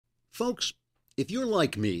Folks, if you're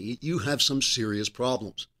like me, you have some serious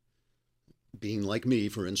problems. Being like me,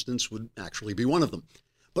 for instance, would actually be one of them.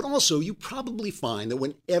 But also, you probably find that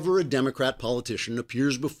whenever a Democrat politician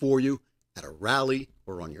appears before you at a rally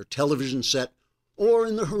or on your television set, or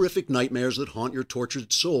in the horrific nightmares that haunt your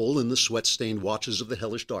tortured soul in the sweat-stained watches of the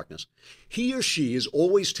hellish darkness, he or she is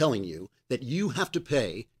always telling you that you have to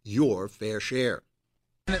pay your fair share.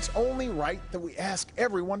 And it's only right that we ask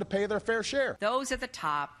everyone to pay their fair share. Those at the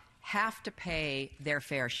top have to pay their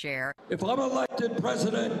fair share. If I'm elected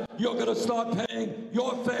president, you're going to start paying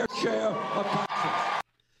your fair share of taxes.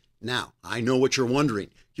 Now, I know what you're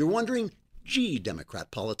wondering. You're wondering, gee,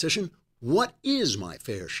 Democrat politician, what is my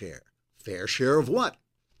fair share? Fair share of what?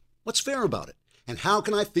 What's fair about it? And how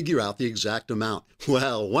can I figure out the exact amount?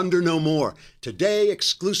 Well, wonder no more. Today,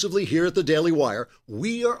 exclusively here at the Daily Wire,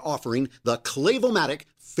 we are offering the Clavomatic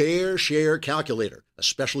Fair Share Calculator,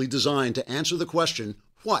 especially designed to answer the question,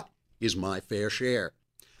 what is my fair share?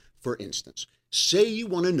 For instance, say you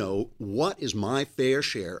want to know what is my fair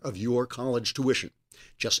share of your college tuition.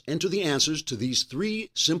 Just enter the answers to these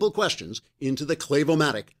 3 simple questions into the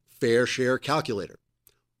Clavomatic Fair Share Calculator.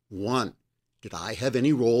 1. Did I have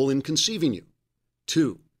any role in conceiving you?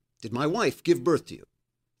 2. Did my wife give birth to you?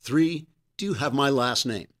 3. Do you have my last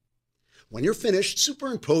name? When you're finished,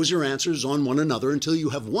 superimpose your answers on one another until you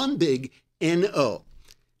have one big NO.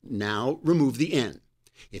 Now remove the N.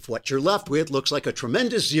 If what you're left with looks like a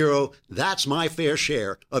tremendous 0, that's my fair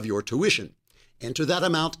share of your tuition. Enter that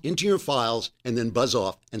amount into your files and then buzz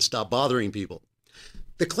off and stop bothering people.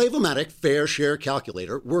 The Clavomatic Fair Share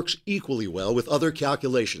Calculator works equally well with other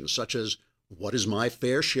calculations such as, what is my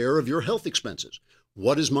fair share of your health expenses?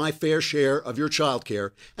 What is my fair share of your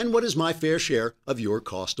childcare? And what is my fair share of your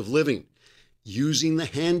cost of living? Using the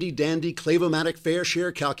handy-dandy Clavomatic Fair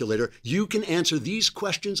Share Calculator, you can answer these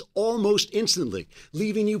questions almost instantly,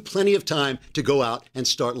 leaving you plenty of time to go out and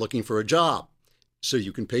start looking for a job, so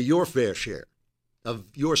you can pay your fair share of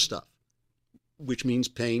your stuff, which means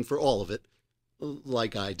paying for all of it,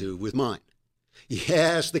 like I do with mine.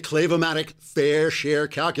 Yes, the Clavomatic Fair Share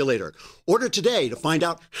Calculator. Order today to find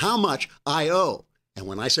out how much I owe. And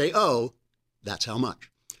when I say owe, that's how much.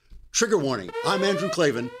 Trigger warning, I'm Andrew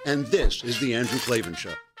Klavan, and this is The Andrew Klavan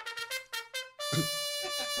Show.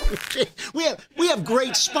 We have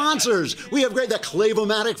great sponsors. We have the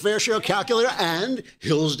Clavomatic Fair Share Calculator and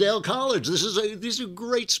Hillsdale College. These are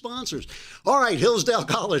great sponsors. All right, Hillsdale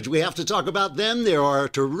College, we have to talk about them. They are a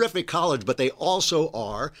terrific college, but they also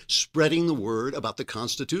are spreading the word about the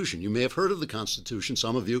Constitution. You may have heard of the Constitution,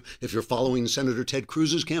 some of you, if you're following Senator Ted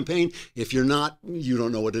Cruz's campaign. If you're not, you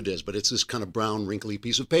don't know what it is, but it's this kind of brown, wrinkly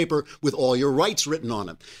piece of paper with all your rights written on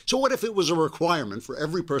it. So what if it was a requirement for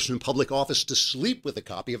every person in public office to sleep with a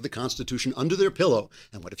copy of the Constitution under their pillow?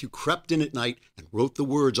 And what if you crept in at night and wrote the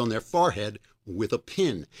words on their forehead with a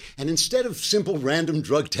pin? And instead of simple random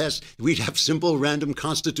drug tests, we'd have simple random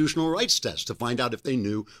constitutional rights tests to find out if they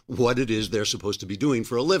knew what it is they're supposed to be doing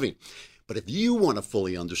for a living. But if you want to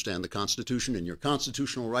fully understand the Constitution and your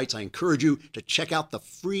constitutional rights, I encourage you to check out the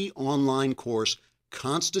free online course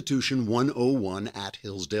Constitution 101 at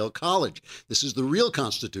Hillsdale College. This is the real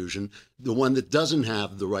Constitution, the one that doesn't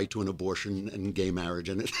have the right to an abortion and gay marriage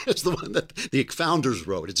in it. It's the one that the founders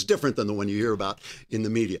wrote. It's different than the one you hear about in the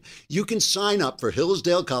media. You can sign up for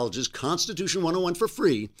Hillsdale College's Constitution 101 for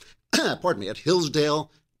free, pardon me, at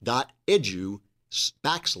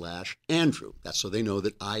hillsdale.edu/Andrew. That's so they know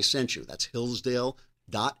that I sent you. That's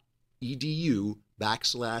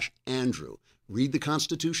hillsdale.edu/Andrew. Read the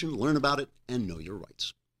Constitution, learn about it, and know your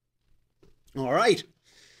rights. All right.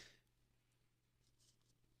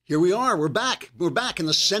 Here we are. We're back. We're back in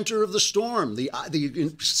the center of the storm, the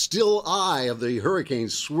still eye of the hurricane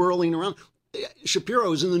swirling around.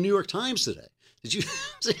 Shapiro is in the New York Times today. Did you?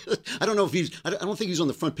 I don't know if I don't think he's on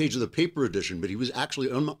the front page of the paper edition, but he was actually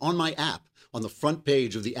on my app, on the front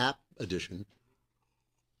page of the app edition.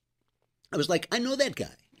 I was like, I know that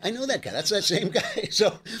guy. That's that same guy.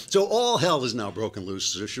 So all hell is now broken loose.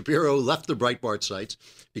 So Shapiro left the Breitbart sites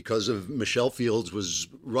because of Michelle Fields was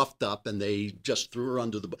roughed up, and they just threw her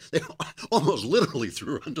under the bus. They almost literally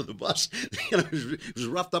threw her under the bus. It was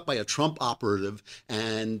roughed up by a Trump operative,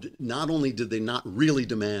 and not only did they not really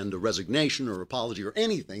demand a resignation or apology or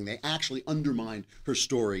anything, they actually undermined her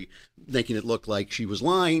story, making it look like she was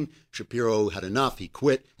lying. Shapiro had enough. He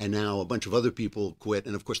quit, and now a bunch of other people quit.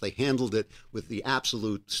 And, of course, they handled it with the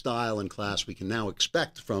absolute style and class we can now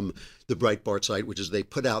expect from the Breitbart site, which is they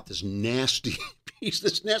put out this nasty piece, the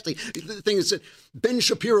thing that said, Ben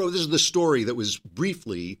Shapiro, this is the story that was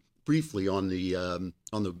briefly briefly on the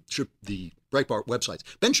Breitbart websites.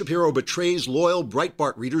 Ben Shapiro betrays loyal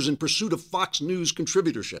Breitbart readers in pursuit of Fox News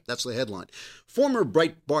contributorship. That's the headline. Former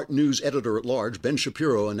Breitbart News editor-at-large Ben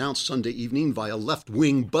Shapiro announced Sunday evening via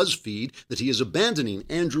left-wing BuzzFeed that he is abandoning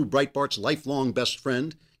Andrew Breitbart's lifelong best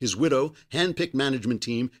friend, his widow, hand-picked management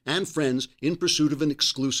team, and friends in pursuit of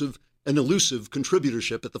an elusive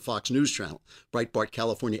contributorship at the Fox News channel. Breitbart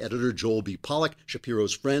California editor Joel B. Pollack,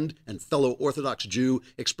 Shapiro's friend and fellow Orthodox Jew,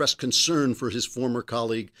 expressed concern for his former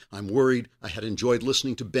colleague. I'm worried. I had enjoyed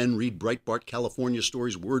listening to Ben read Breitbart California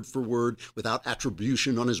stories word for word without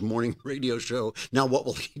attribution on his morning radio show. Now what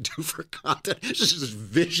will he do for content? It's just this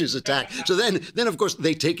vicious attack. So then of course,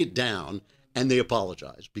 they take it down and they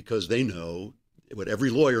apologize because they know what every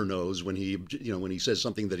lawyer knows when he says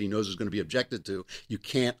something that he knows is going to be objected to. You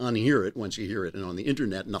can't unhear it once you hear it. And on the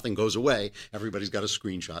internet, nothing goes away. Everybody's got a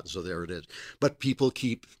screenshot. So there it is. But people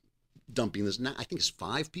keep dumping this. Now, I think it's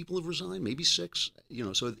 5 people have resigned, maybe 6.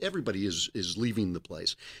 So everybody is leaving the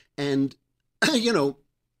place. And,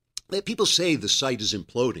 people say the site is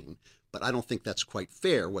imploding, but I don't think that's quite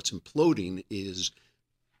fair. What's imploding is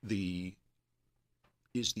the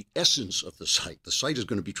essence of the site. The site is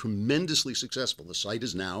going to be tremendously successful. The site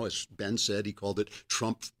is now, as Ben said, he called it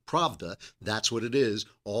Trump Pravda. That's what it is.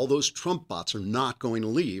 All those Trump bots are not going to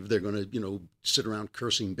leave. They're going to, sit around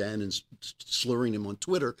cursing Ben and slurring him on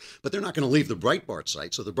Twitter, but they're not going to leave the Breitbart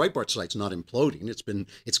site. So the Breitbart site's not imploding.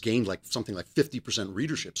 It's gained something like 50%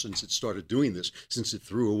 readership since it started doing this, since it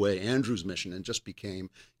threw away Andrew's mission and just became,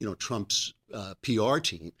 Trump's PR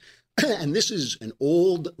team. And this is an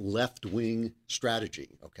old left-wing strategy,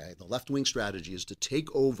 okay? The left-wing strategy is to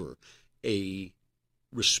take over a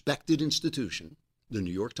respected institution, the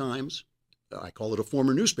New York Times. I call it a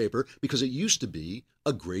former newspaper because it used to be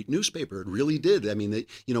a great newspaper. It really did. I mean,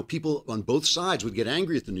 people on both sides would get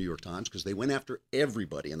angry at the New York Times because they went after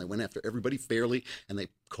everybody, and they went after everybody fairly, and they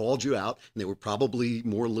called you out, and they were probably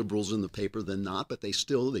more liberals in the paper than not, but they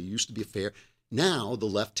used to be fair. Now the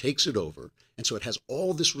left takes it over, and so it has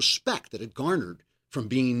all this respect that it garnered from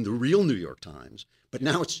being the real New York Times. But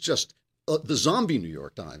now it's just the zombie New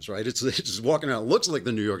York Times, right? It's walking around, it looks like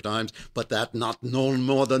the New York Times, but that not no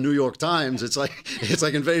more the New York Times. It's like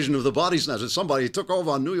Invasion of the Body Snatchers. Somebody took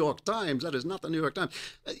over on New York Times. That is not the New York Times.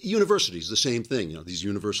 Universities, the same thing. These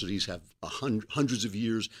universities have hundreds of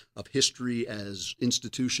years of history as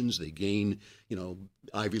institutions. They gain,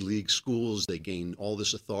 Ivy League schools. They gain all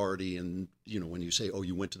this authority. And, when you say, oh,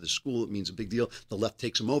 you went to this school, it means a big deal. The left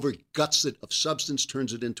takes them over, guts it of substance,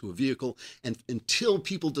 turns it into a vehicle. And until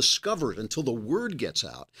people discover it, until the word gets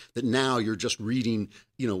out that now you're just reading,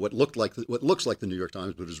 what looks like the New York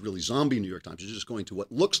Times, but is really zombie New York Times. You're just going to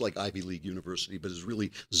what looks like Ivy League University, but is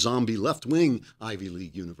really zombie left-wing Ivy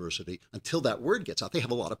League University. Until that word gets out, they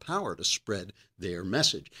have a lot of power to spread their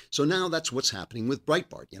message. So now that's what's happening with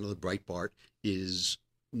Breitbart. The Breitbart is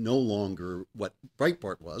no longer what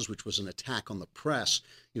Breitbart was, which was an attack on the press,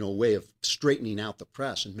 a way of straightening out the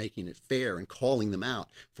press and making it fair and calling them out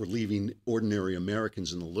for leaving ordinary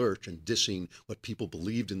Americans in the lurch and dissing what people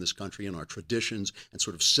believed in this country and our traditions and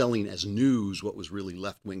sort of selling as news what was really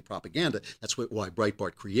left-wing propaganda. That's why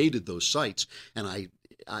Breitbart created those sites. And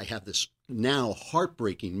I have this now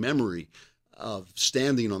heartbreaking memory of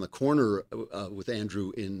standing on the corner with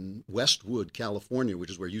Andrew in Westwood, California,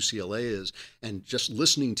 which is where UCLA is, and just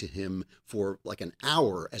listening to him for like an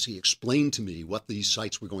hour as he explained to me what these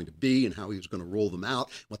sites were going to be and how he was going to roll them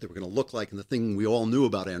out, what they were going to look like. And the thing we all knew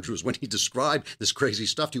about Andrew is when he described this crazy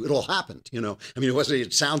stuff to you, it all happened.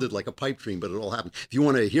 It sounded like a pipe dream, but it all happened. If you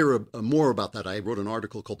want to hear more about that, I wrote an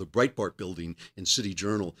article called The Breitbart Building in City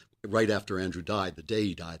Journal right after Andrew died, the day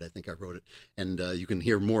he died, I think I wrote it. And you can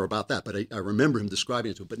hear more about that. But I remember him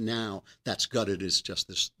describing it to him. But now that's gutted. It's just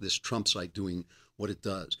this Trump site doing what it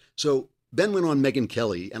does. So Ben went on Megyn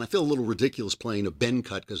Kelly, and I feel a little ridiculous playing a Ben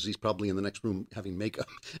cut because he's probably in the next room having makeup,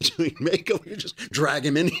 doing makeup. We just drag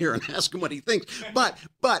him in here and ask him what he thinks. But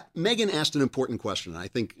Megyn asked an important question. And I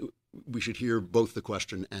think we should hear both the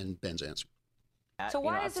question and Ben's answer. So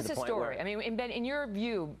why is this a story? I mean, Ben, in your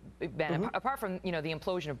view, Ben, apart from the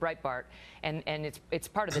implosion of Breitbart and it's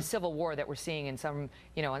part of the civil war that we're seeing in some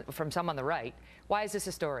from some on the right, why is this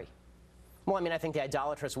a story? Well, I think the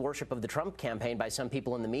idolatrous worship of the Trump campaign by some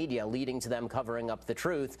people in the media, leading to them covering up the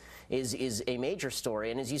truth, is a major story.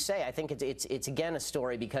 And as you say, I think it's again a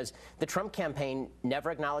story because the Trump campaign never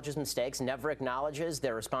acknowledges mistakes, never acknowledges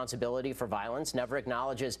their responsibility for violence, never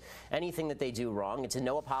acknowledges anything that they do wrong. It's a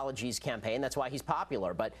no apologies campaign. That's why he's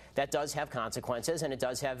popular. But that does have consequences, and it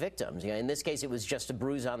does have victims. In this case, it was just a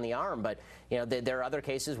bruise on the arm. But there are other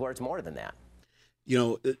cases where it's more than that.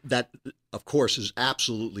 That, of course, is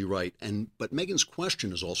absolutely right. But Megan's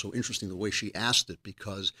question is also interesting, the way she asked it,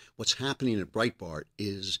 because what's happening at Breitbart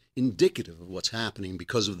is indicative of what's happening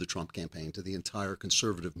because of the Trump campaign to the entire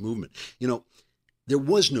conservative movement. There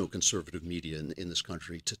was no conservative media in this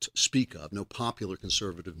country to speak of, no popular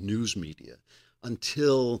conservative news media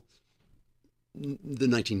until the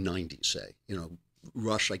 1990s, say.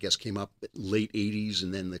 Rush, I guess, came up late 80s,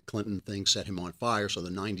 and then the Clinton thing set him on fire. So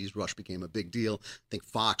the 90s, Rush became a big deal. I think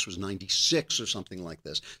Fox was 96 or something like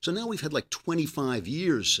this. So now we've had like 25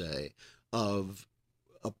 years, say, of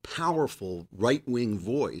a powerful right-wing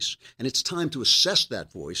voice, and it's time to assess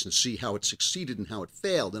that voice and see how it succeeded and how it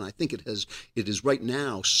failed. And I think it is right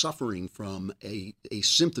now suffering from a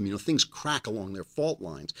symptom. Things crack along their fault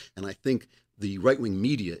lines, and I think the right-wing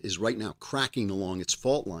media is right now cracking along its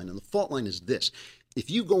fault line. And the fault line is this.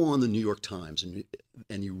 If you go on the New York Times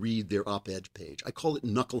and you read their op-ed page, I call it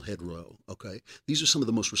Knucklehead Row, okay? These are some of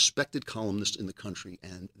the most respected columnists in the country,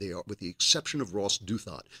 and they are, with the exception of Ross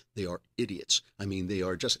Douthat, they are idiots. I mean, they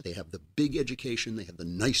have the big education, they have the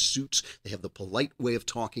nice suits, they have the polite way of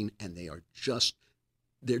talking, and they're just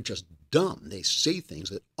dumb. They say things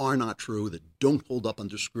that are not true, that don't hold up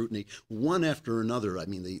under scrutiny, one after another. I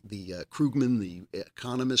mean, the Krugman, the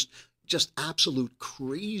economist, just absolute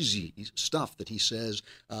crazy stuff that he says.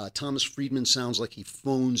 Thomas Friedman sounds like he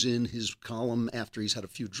phones in his column after he's had a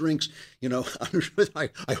few drinks.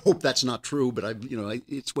 I hope that's not true, but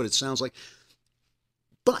it's what it sounds like.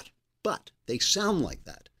 But they sound like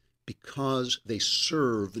that because they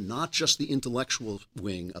serve not just the intellectual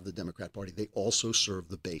wing of the Democrat Party, they also serve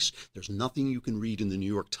the base. There's nothing you can read in the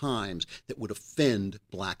New York Times that would offend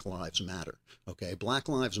Black Lives Matter. Okay, Black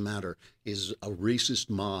Lives Matter is a racist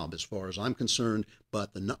mob as far as I'm concerned,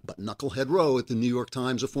 but Knucklehead Row at the New York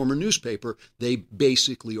Times, a former newspaper, they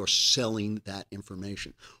basically are selling that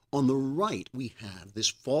information. On the right, we have this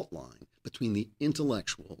fault line between the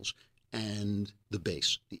intellectuals and the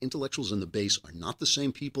base. The intellectuals and the base are not the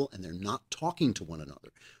same people, and they're not talking to one another,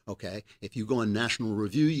 okay? If you go on National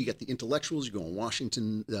Review, you get the intellectuals. You go on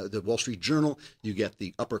Washington, the Wall Street Journal, you get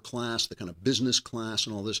the upper class, the kind of business class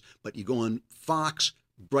and all this. But you go on Fox,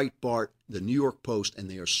 Breitbart, the New York Post,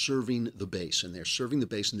 and they are serving the base. And they're serving the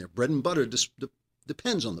base, and their bread and butter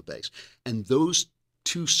depends on the base. And those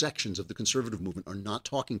two sections of the conservative movement are not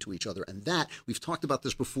talking to each other. And that, we've talked about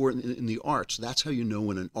this before in the arts, that's how you know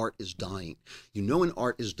when an art is dying. You know an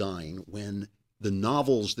art is dying when the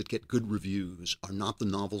novels that get good reviews are not the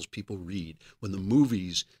novels people read, when the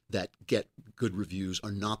movies that get good reviews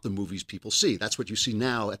are not the movies people see. That's what you see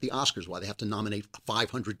now at the Oscars, why they have to nominate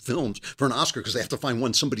 500 films for an Oscar, because they have to find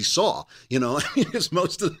one somebody saw. It's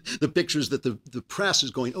most of the pictures that the press is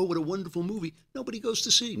going, oh, what a wonderful movie. Nobody goes to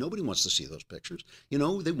see. Nobody wants to see those pictures. They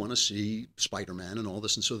want to see Spider-Man and all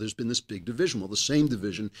this. And so there's been this big division. Well, the same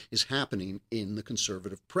division is happening in the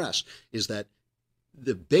conservative press, is that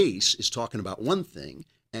the base is talking about one thing,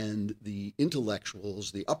 and the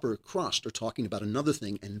intellectuals, the upper crust, are talking about another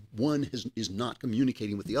thing, and one is not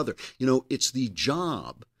communicating with the other. It's the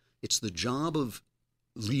job of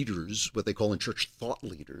leaders, what they call in church thought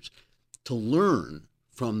leaders, to learn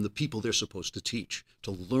from the people they're supposed to teach,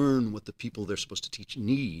 to learn what the people they're supposed to teach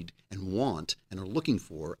need and want and are looking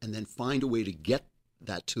for, and then find a way to get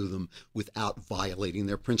that to them without violating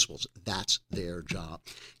their principles. That's their job.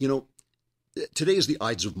 Today is the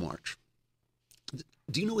Ides of March.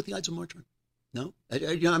 Do you know what the Ides of March are? No?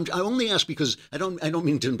 I only ask because I don't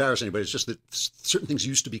mean to embarrass anybody. It's just that certain things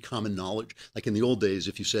used to be common knowledge. Like in the old days,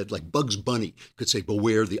 if you said, like Bugs Bunny could say,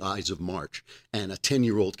 beware the Ides of March, and a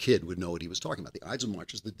 10-year-old kid would know what he was talking about. The Ides of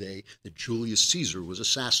March is the day that Julius Caesar was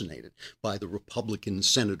assassinated by the Republican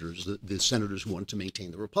senators, the senators who wanted to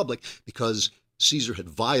maintain the Republic, because Caesar had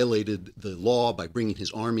violated the law by bringing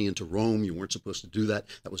his army into Rome. You weren't supposed to do that.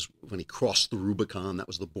 That was when he crossed the Rubicon. That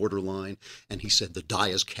was the borderline. And he said, the die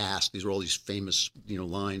is cast. These are all these famous,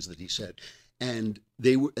 lines that he said. And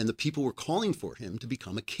the people were calling for him to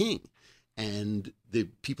become a king. And the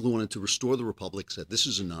people who wanted to restore the Republic said, this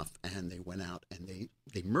is enough. And they went out and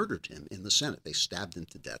they murdered him in the Senate. They stabbed him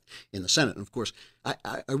to death in the Senate. And of course,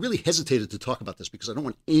 I really hesitated to talk about this because I don't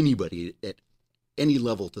want anybody at any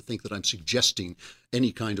level to think that I'm suggesting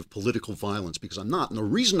any kind of political violence, because I'm not. And the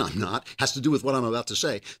reason I'm not has to do with what I'm about to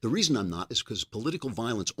say. The reason I'm not is because political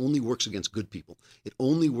violence only works against good people. It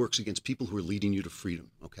only works against people who are leading you to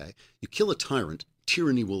freedom, okay? You kill a tyrant,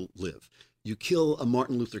 tyranny will live. You kill a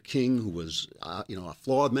Martin Luther King, who was, a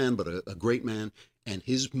flawed man, but a great man, and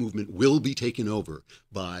his movement will be taken over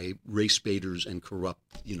by race baiters and corrupt,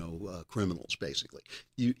 criminals, basically.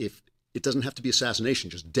 If it doesn't have to be assassination,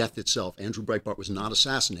 just death itself. Andrew Breitbart was not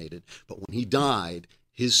assassinated, but when he died,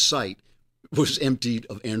 his site was emptied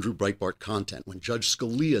of Andrew Breitbart content. When Judge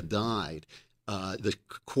Scalia died, the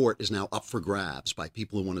court is now up for grabs by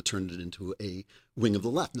people who want to turn it into a wing of the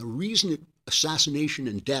left. And the reason assassination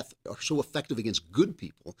and death are so effective against good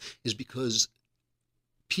people is because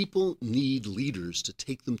people need leaders to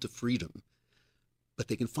take them to freedom, but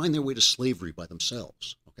they can find their way to slavery by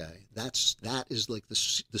themselves. Okay, that is like the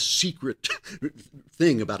secret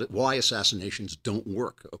thing about it, why assassinations don't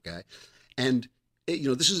work. Okay, and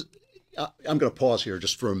this is. I'm going to pause here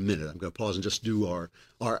just for a minute. I'm going to pause and just do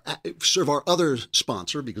serve our other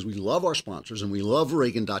sponsor, because we love our sponsors and we love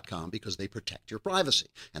Reagan.com because they protect your privacy.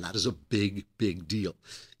 And that is a big, big deal.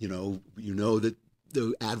 You know that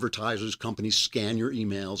the advertisers, companies scan your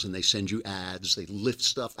emails and they send you ads. They lift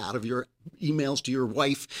stuff out of your emails to your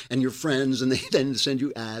wife and your friends, and they then send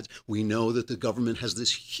you ads. We know that the government has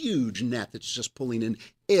this huge net that's just pulling in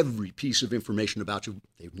every piece of information about you.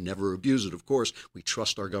 They've never abused it, of course. We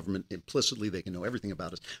trust our government implicitly. They can know everything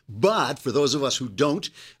about us. But for those of us who don't,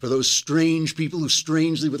 for those strange people who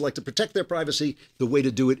strangely would like to protect their privacy, the way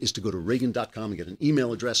to do it is to go to Reagan.com and get an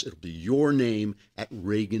email address. It'll be your name at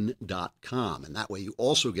Reagan.com. And that way you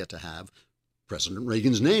also get to have President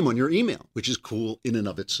Reagan's name on your email, which is cool in and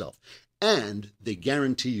of itself. And they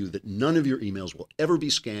guarantee you that none of your emails will ever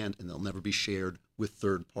be scanned and they'll never be shared with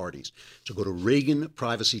third parties. So go to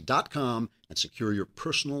ReaganPrivacy.com and secure your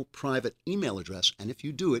personal private email address. And if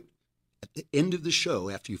you do it at the end of the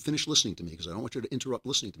show, after you finish listening to me, because I don't want you to interrupt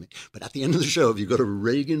listening to me, but at the end of the show, if you go to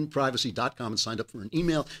ReaganPrivacy.com and sign up for an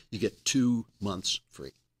email, you get 2 months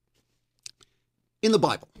free. In the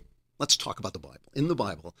Bible, let's talk about the Bible. In the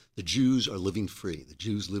Bible, the Jews are living free. The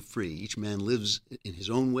Jews live free. Each man lives in his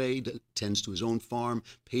own way, tends to his own farm,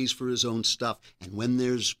 pays for his own stuff. And when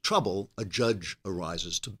there's trouble, a judge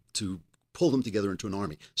arises to pull them together into an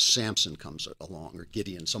army. Samson comes along, or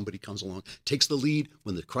Gideon, somebody comes along, takes the lead.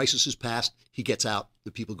 When the crisis is passed, he gets out.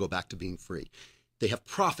 The people go back to being free. They have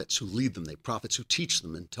prophets who lead them. They have prophets who teach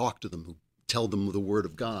them and talk to them, who tell them the word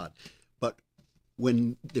of God. But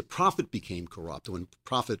when the prophet became corrupt, when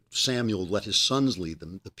Prophet Samuel let his sons lead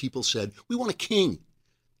them, the people said, "We want a king.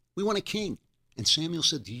 We want a king." And Samuel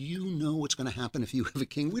said, "Do you know what's going to happen if you have a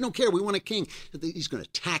king? We don't care. We want a king. He's going to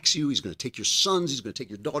tax you. He's going to take your sons. He's going to take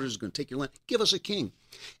your daughters. He's going to take your land. Give us a king."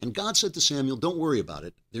 And God said to Samuel, "Don't worry about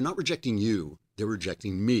it. They're not rejecting you. They're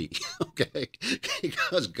rejecting me." Okay?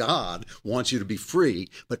 Because God wants you to be free,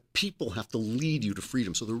 but people have to lead you to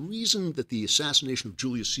freedom. So the reason that the assassination of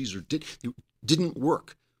Julius Caesar didn't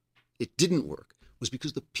work, was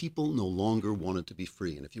because the people no longer wanted to be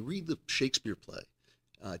free. And if you read the Shakespeare play,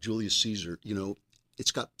 Julius Caesar,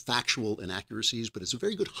 it's got factual inaccuracies, but it's a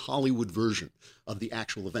very good Hollywood version of the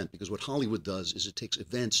actual event, because what Hollywood does is it takes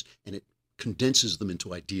events and it condenses them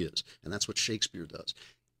into ideas. And that's what Shakespeare does.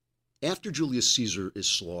 After Julius Caesar is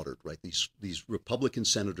slaughtered, right, these Republican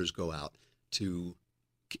senators go out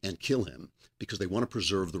and kill him because they want to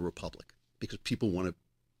preserve the Republic, because people want to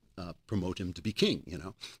promote him to be king,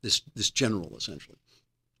 this general, essentially.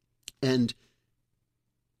 And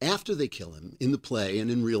after they kill him, in the play and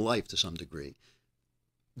in real life to some degree,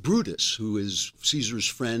 Brutus, who is Caesar's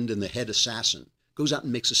friend and the head assassin, goes out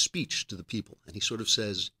and makes a speech to the people. And he sort of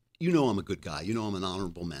says, I'm a good guy. I'm an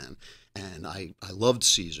honorable man. And I loved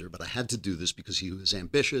Caesar, but I had to do this because he was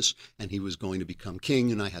ambitious and he was going to become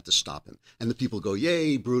king, and I had to stop him. And the people go,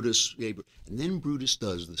 "Yay, Brutus, yay." And then Brutus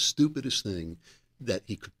does the stupidest thing that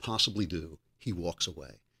he could possibly do. He walks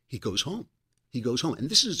away. He goes home. And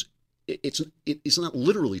this is, it's not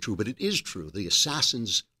literally true, but it is true. The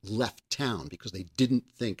assassins left town because they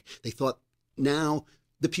thought, now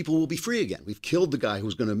the people will be free again. We've killed the guy who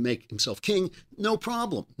was going to make himself king. No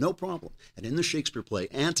problem. And in the Shakespeare play,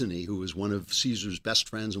 Antony, who is one of Caesar's best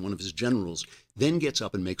friends and one of his generals, then gets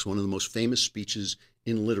up and makes one of the most famous speeches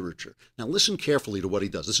in literature. Now listen carefully to what he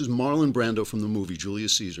does. This is Marlon Brando from the movie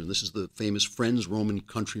Julius Caesar, and this is the famous Friends, Roman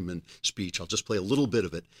Countrymen speech. I'll just play a little bit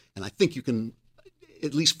of it, and I think you can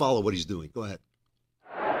at least follow what he's doing. Go ahead.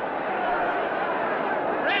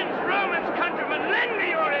 Friends, Romans, countrymen, lend me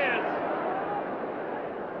your ears.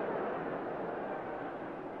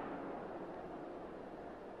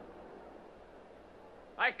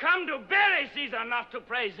 I come to bury Caesar, not to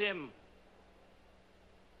praise him.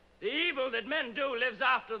 The evil that men do lives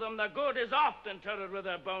after them. The good is oft interred with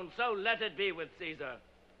their bones. So let it be with Caesar.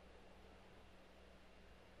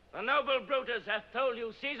 The noble Brutus hath told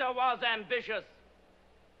you Caesar was ambitious.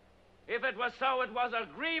 If it was so, it was a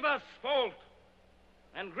grievous fault,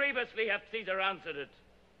 and grievously hath Caesar answered it.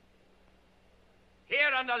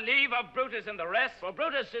 Here on the leave of Brutus and the rest, for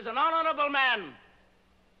Brutus is an honorable man.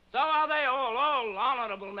 So are they all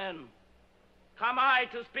honorable men. Come I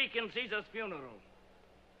to speak in Caesar's funeral.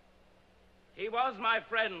 He was my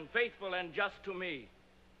friend, faithful and just to me.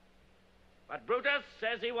 But Brutus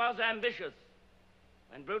says he was ambitious,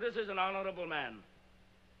 and Brutus is an honorable man.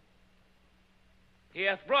 He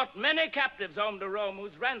hath brought many captives home to Rome,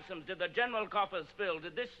 whose ransoms did the general coffers fill.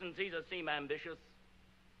 Did this in Caesar seem ambitious?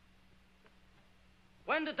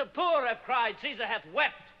 When did the poor have cried, Caesar hath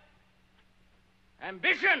wept?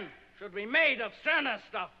 Ambition should be made of sterner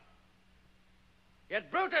stuff.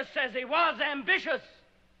 Yet Brutus says he was ambitious,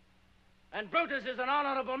 and Brutus is an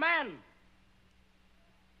honorable man.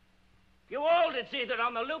 You all did see that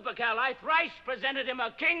on the Lupercal I thrice presented him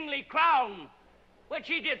a kingly crown, which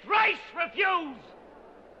he did thrice refuse.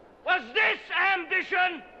 Was this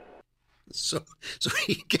ambition? So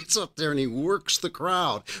he gets up there and he works the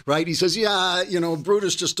crowd, right? He says, yeah,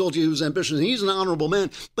 Brutus just told you he was ambitious and he's an honorable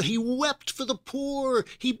man, but he wept for the poor.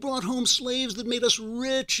 He brought home slaves that made us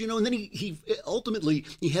rich, and then he ultimately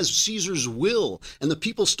has Caesar's will, and the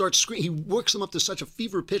people start screaming. He works them up to such a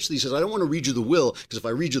fever pitch that he says, I don't want to read you the will, because if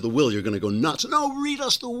I read you the will, you're going to go nuts. No, read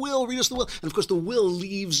us the will, read us the will. And of course, the will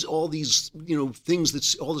leaves all these,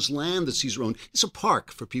 things all this land that Caesar owned. It's a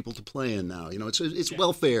park for people to play in now. It's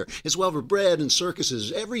welfare. It's welfare. Bread and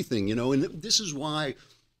circuses, everything, and this is why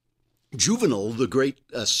Juvenal, the great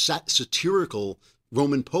satirical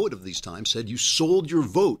Roman poet of these times, said you sold your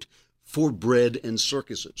vote for bread and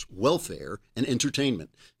circuses, welfare and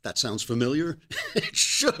entertainment. That sounds familiar? It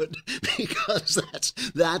should, because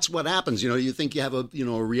that's what happens. You think you have a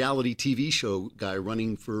reality TV show guy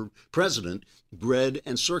running for president, bread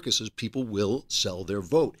and circuses, people will sell their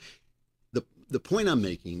vote. The point I'm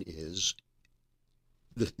making is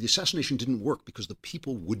the assassination didn't work because the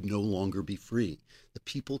people would no longer be free. The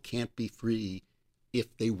people can't be free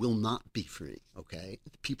if they will not be free, okay?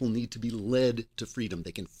 The people need to be led to freedom.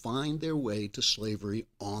 They can find their way to slavery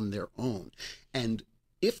on their own. And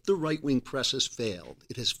if the right-wing press has failed,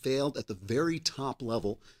 it has failed at the very top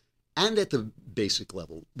level and at the basic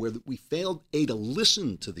level, where we failed, to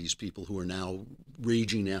listen to these people who are now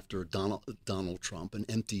raging after Donald Trump, an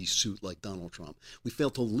empty suit like Donald Trump. We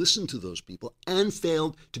failed to listen to those people and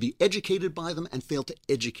failed to be educated by them and failed to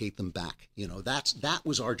educate them back. That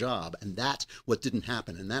was our job, and that's what didn't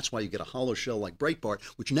happen. And that's why you get a hollow shell like Breitbart,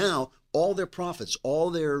 which now all their profits, all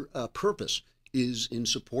their purpose is in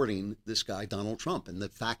supporting this guy, Donald Trump. And the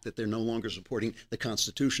fact that they're no longer supporting the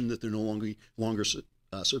Constitution, that they're no longer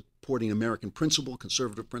supporting American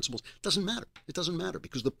conservative principles, doesn't matter. It doesn't matter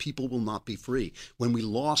because the people will not be free. When we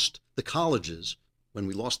lost the colleges, when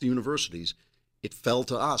we lost the universities, it fell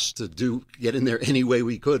to us to get in there any way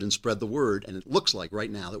we could and spread the word. And it looks like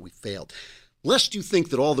right now that we failed. Lest you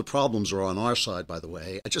think that all the problems are on our side, by the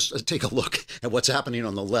way, just take a look at what's happening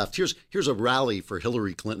on the left. Here's a rally for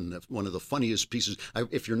Hillary Clinton, one of the funniest pieces.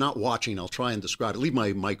 If you're not watching, I'll try and describe it. Leave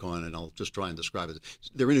my mic on and I'll just try and describe it.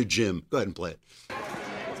 They're in a gym. Go ahead and play it.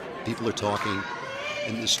 People are talking,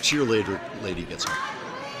 and this cheerleader lady gets up.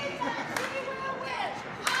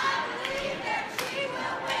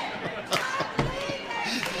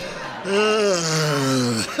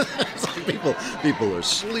 People are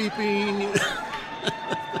sleeping.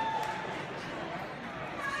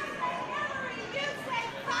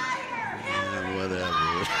 Whatever.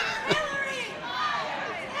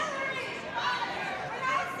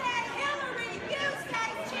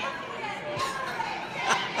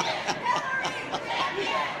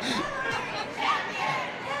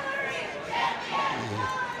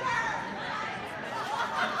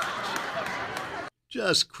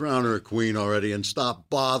 Just crown her a queen already and stop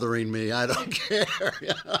bothering me. I don't care.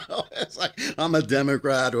 It's like, I'm a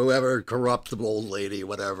Democrat, whoever, corrupt old lady,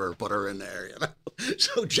 whatever, put her in there.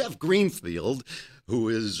 So Jeff Greenfield, who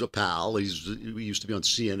is a pal, he used to be on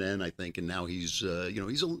CNN, I think, and now he's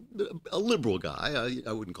he's a liberal guy.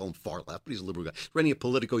 I wouldn't call him far left, but he's a liberal guy. Running a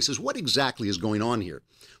Politico, he says, what exactly is going on here?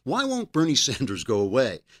 Why won't Bernie Sanders go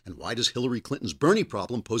away? And why does Hillary Clinton's Bernie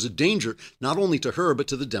problem pose a danger not only to her, but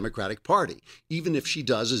to the Democratic Party, even if she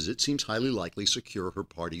does, as it seems highly likely, secure her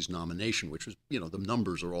party's nomination, which was, the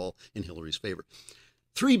numbers are all in Hillary's favor.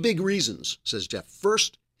 3 big reasons, says Jeff.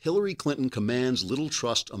 First, Hillary Clinton commands little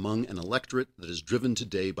trust among an electorate that is driven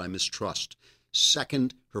today by mistrust.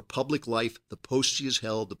 Second, her public life, the post she has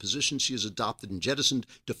held, the position she has adopted and jettisoned,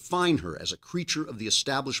 define her as a creature of the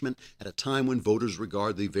establishment at a time when voters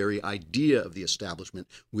regard the very idea of the establishment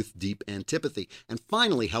with deep antipathy. And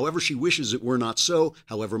finally, however she wishes it were not so,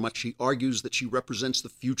 however much she argues that she represents the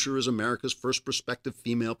future as America's first prospective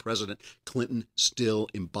female president, Clinton still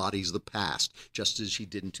embodies the past, just as she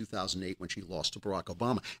did in 2008 when she lost to Barack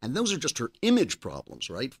Obama. And those are just her image problems,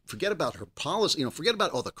 right? Forget about her policy, forget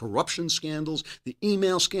about all the corruption scandals, the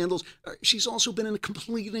email scandals. She's also been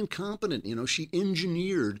completely incompetent. You know, she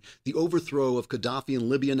engineered the overthrow of Gaddafi in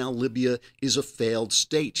Libya. Now Libya is a failed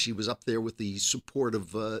state. She was up there with the support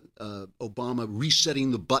of Obama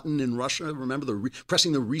resetting the button in Russia. Remember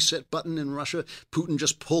pressing the reset button in Russia? Putin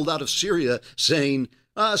just pulled out of Syria saying,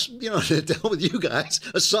 you know, to hell with you guys.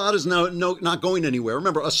 Assad is now not going anywhere.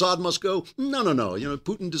 Remember, Assad must go. No. You know,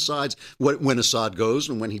 Putin decides when Assad goes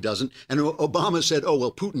and when he doesn't. And Obama said, oh,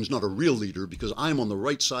 well, Putin's not a real leader because I'm on the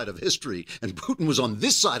right side of history. And Putin was on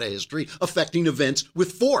this side of history, affecting events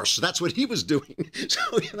with force. That's what he was doing.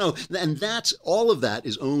 So, you know, and that's all of that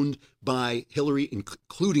is owned by Hillary,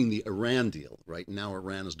 including the Iran deal. Right now,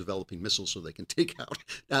 Iran is developing missiles so they can take out,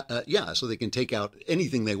 so they can take out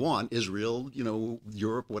anything they want, Israel, you know,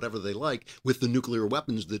 Europe, whatever they like, with the nuclear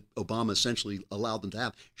weapons that Obama essentially allowed them to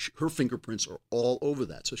have. Her fingerprints are all over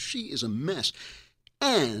that. So she is a mess.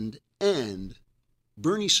 And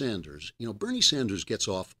Bernie Sanders, you know, Bernie Sanders gets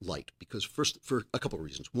off light because first, for a couple of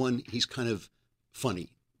reasons. One, he's kind of funny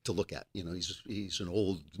to look at. You know, he's an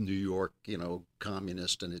old New York, you know,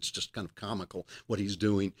 communist, and it's just kind of comical what he's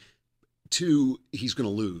doing. Two, he's going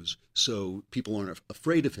to lose, so people aren't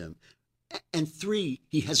afraid of him. And three,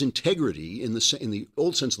 he has integrity in the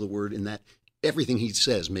old sense of the word, in that everything he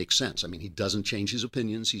says makes sense. I mean, he doesn't change his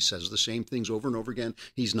opinions. He says the same things over and over again.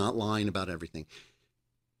 He's not lying about everything.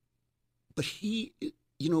 But he,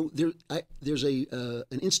 you know, there's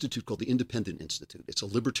an institute called the Independent Institute. It's a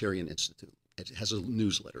libertarian institute. It has a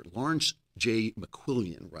newsletter. Lawrence J.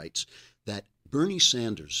 McQuillian writes that Bernie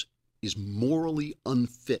Sanders is morally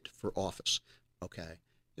unfit for office. Okay,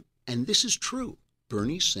 and this is true.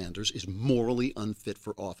 Bernie Sanders is morally unfit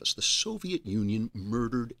for office. The Soviet Union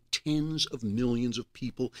murdered tens of millions of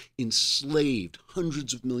people, enslaved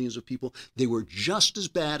hundreds of millions of people. They were just as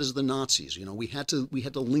bad as the Nazis. You know, we had to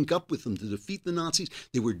link up with them to defeat the Nazis.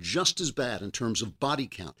 They were just as bad in terms of body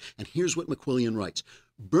count. And here's what McQuillian writes.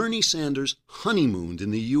 Bernie Sanders honeymooned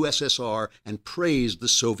in the USSR and praised the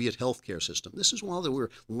Soviet healthcare system. This is while they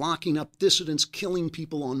were locking up dissidents, killing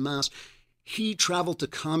people en masse. He traveled to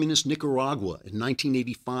communist Nicaragua in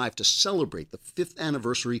 1985 to celebrate the 5th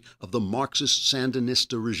anniversary of the Marxist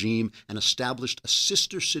Sandinista regime and established a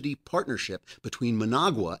sister city partnership between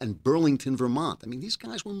Managua and Burlington, Vermont. I mean, these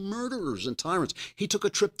guys were murderers and tyrants. He took a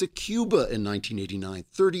trip to Cuba in 1989,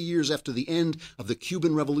 30 years after the end of the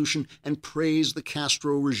Cuban Revolution, and praised the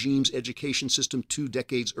Castro regime's education system 2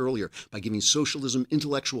 decades earlier. By giving socialism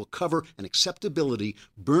intellectual cover and acceptability,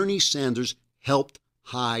 Bernie Sanders helped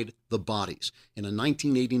hide the bodies. In a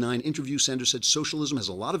 1989 interview, Sanders said socialism has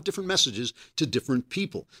a lot of different messages to different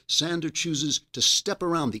people. Sanders chooses to step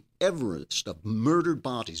around the Everest of murdered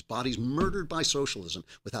bodies murdered by socialism,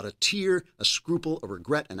 without a tear, a scruple, a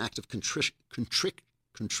regret, an act of contrition,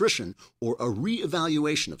 or a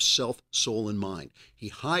reevaluation of self, soul, and mind. He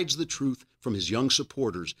hides the truth from his young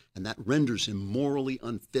supporters, and that renders him morally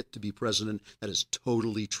unfit to be president. That is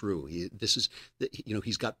totally true.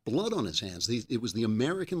 He's got blood on his hands. It was the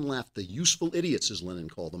American left, the useful idiots, as Lenin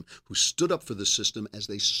called them, who stood up for the system as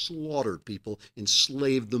they slaughtered people,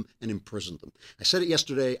 enslaved them, and imprisoned them. I said it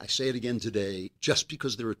yesterday, I say it again today. Just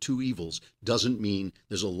because there are two evils doesn't mean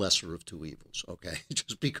there's a lesser of two evils, okay?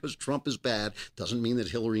 Just because Trump is bad doesn't mean that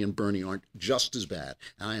Hillary and Bernie aren't just as bad.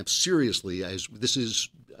 And I am seriously, this is...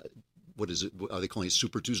 what is it? Are they calling it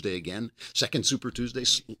Super Tuesday again? Second Super Tuesday?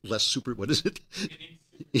 Less Super, what is it?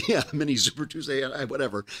 Yeah, mini Super Tuesday,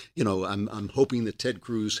 whatever. You know, I'm hoping that Ted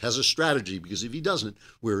Cruz has a strategy, because if he doesn't,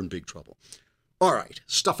 we're in big trouble. All right,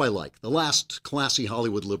 stuff I like. The last classy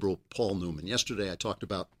Hollywood liberal, Paul Newman. Yesterday I talked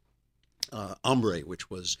about Hombre,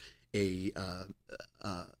 which was an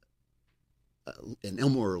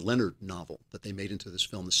Elmore Leonard novel that they made into this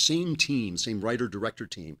film. The same team, same writer-director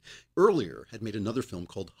team, earlier had made another film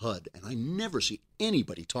called HUD, and I never see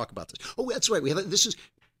anybody talk about this. Oh, that's right.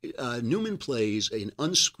 Newman plays an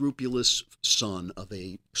unscrupulous son of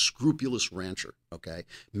a scrupulous rancher, okay?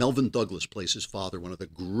 Melvin Douglas plays his father, one of the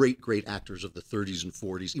great, great actors of the 30s and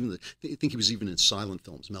 40s. I think he was even in silent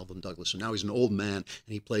films, Melvin Douglas. And now he's an old man, and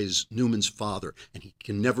he plays Newman's father. And he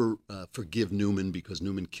can never forgive Newman because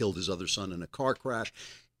Newman killed his other son in a car crash.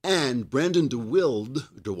 And Brendan DeWilde,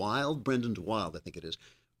 I think it is,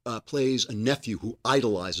 plays a nephew who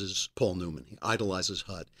idolizes Paul Newman. He idolizes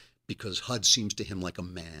HUD, because HUD seems to him like a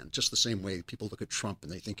man, just the same way people look at Trump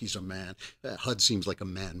and they think he's a man. HUD seems like a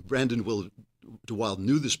man. Brandon DeWilde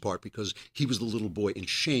knew this part because he was the little boy in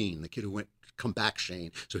Shane, the kid who went Come Back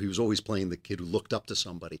Shane. So he was always playing the kid who looked up to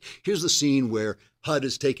somebody. Here's the scene where HUD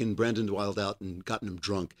has taken Brandon DeWilde out and gotten him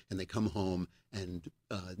drunk, and they come home, and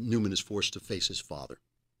Newman is forced to face his father.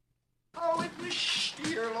 Oh, it was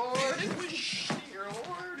dear Lord, it was dear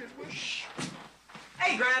Lord, it was...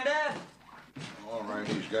 Hey, Granddad! All right,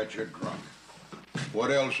 he's got you drunk.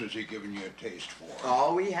 What else is he giving you a taste for?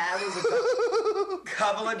 All we had was a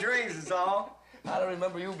couple of drinks, is all. I don't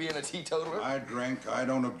remember you being a teetotaler. I drank. I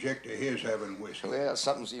don't object to his having whiskey. Well,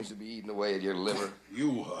 something seems to be eating away at your liver.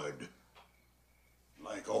 You, Hud.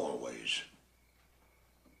 Like always.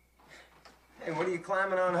 Hey, what are you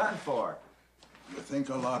climbing on Hud for? You think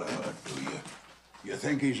a lot of Hud, do you? You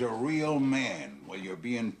think he's a real man while you're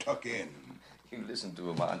being tucked in. You listen to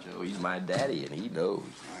him, Ancho. He's my daddy, and he knows.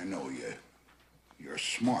 I know you. You're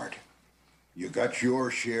smart. You got your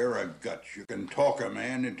share of guts. You can talk a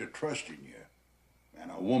man into trusting you. And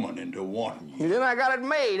a woman into wanting you. Then I got it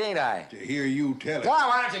made, ain't I? To hear you tell it. God,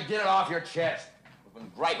 why don't you get it off your chest? I've been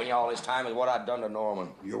griping you all this time with what I've done to Norman.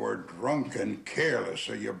 You were drunk and careless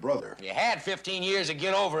of your brother. You had 15 years to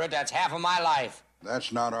get over it. That's half of my life.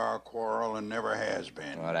 That's not our quarrel and never has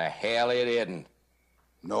been. What the hell it isn't.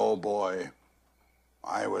 No, boy.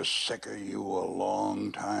 I was sick of you a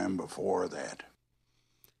long time before that.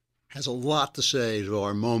 Has a lot to say to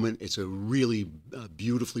our moment. It's a really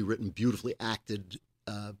beautifully written, beautifully acted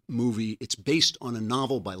movie. It's based on a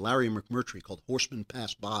novel by Larry McMurtry called Horsemen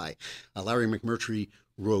Pass By. Larry McMurtry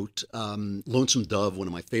wrote Lonesome Dove, one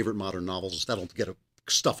of my favorite modern novels. That'll get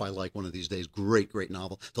stuff I like one of these days. Great, great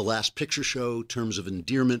novel. The Last Picture Show, Terms of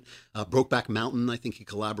Endearment, Brokeback Mountain, I think he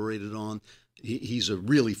collaborated on. He's a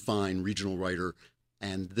really fine regional writer.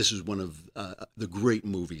 And this is one of the great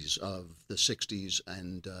movies of the 60s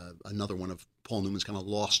and another one of Paul Newman's kind of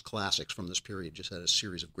lost classics from this period. Just had a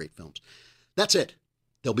series of great films. That's it.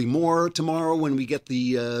 There'll be more tomorrow when we get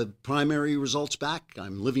the primary results back.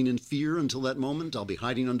 I'm living in fear until that moment. I'll be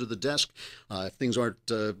hiding under the desk. If things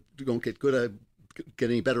don't get good, get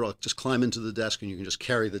any better, I'll just climb into the desk and you can just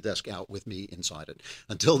carry the desk out with me inside it.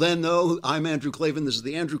 Until then, though, I'm Andrew Klavan. This is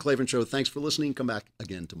The Andrew Klavan Show. Thanks for listening. Come back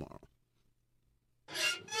again tomorrow.